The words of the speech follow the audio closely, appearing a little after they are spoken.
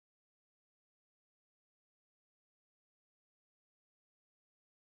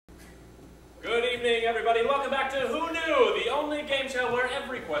Good evening, everybody, and welcome back to Who Knew, the only game show where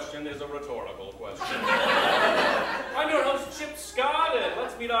every question is a rhetorical question. I'm your host, Chip Scott, and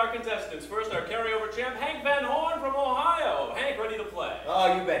let's meet our contestants. First, our carryover champ, Hank Van Horn from Ohio. Hank, ready to play?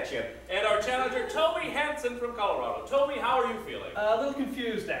 Oh, you bet, Chip. And our challenger, Toby Hansen from Colorado. Toby, how are you feeling? A little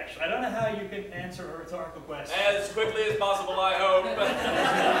confused, actually. I don't know how you can answer a rhetorical question. As quickly as possible, I hope.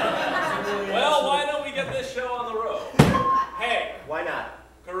 Well, why don't we get this show on the road? Hank. Why not?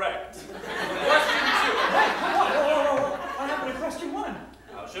 Correct. Question 2. Hey, what happened to question 1?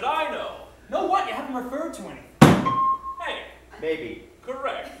 How should I know? No, what? You haven't referred to anything. Hank. Maybe.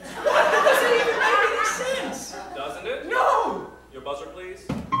 Correct. What? That doesn't even make any sense. Doesn't it? No! Your buzzer, please.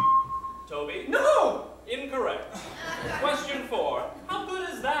 Toby? No! Incorrect. Question 4. How good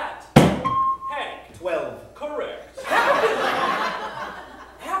is that? Hank? 12. Correct. How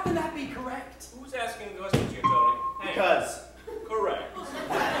can that be correct? Who's asking questions here, Tony? Hank? Because. Correct.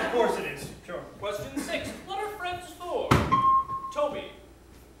 Of course it is. Sure. Question 6. What are friends for? Toby?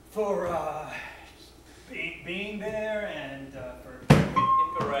 For, being there and, for...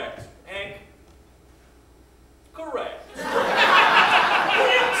 Incorrect. Hank? Correct. He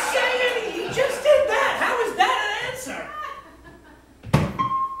didn't say anything! He just did that! How is that an answer?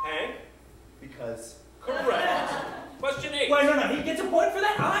 Hank? Because. Correct. Question 8. Wait, no, he gets a point for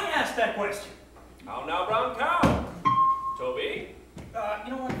that? I asked that question. How now, brown cow? Toby? You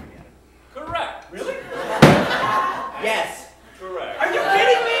know what? Forget it. Correct. Really? Yes. Correct. Are you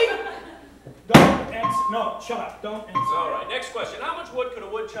kidding me? Don't answer. No, shut up. Don't answer. All right, next question. How much wood could a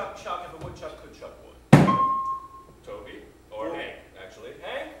woodchuck chuck if a woodchuck could chuck wood? Toby? Or Hank, actually.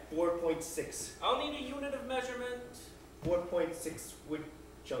 Hank? 4.6. I'll need a unit of measurement. 4.6 wood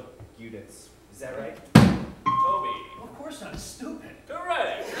chunk units. Is that right? Toby? Of course not. Stupid.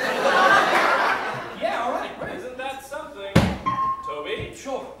 Correct. Yeah, all right. Great. Isn't that something? Toby?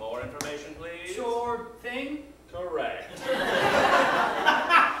 Sure. More information, please. Sure thing. Correct.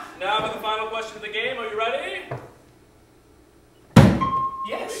 Now for the final question of the game. Are you ready?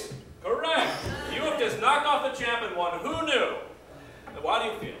 Yes. Toby? Correct. You have just knocked off the champ and won. Who knew? And why do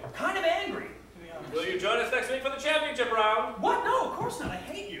you feel? Kind of angry, to be honest. Will you join us next week for the championship round? What? No, of course not. I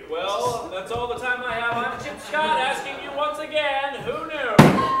hate you. Well, that's all the time I have. I'm Chip Scott asking you once again, who knew?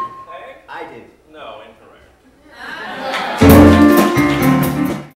 Hank? I did.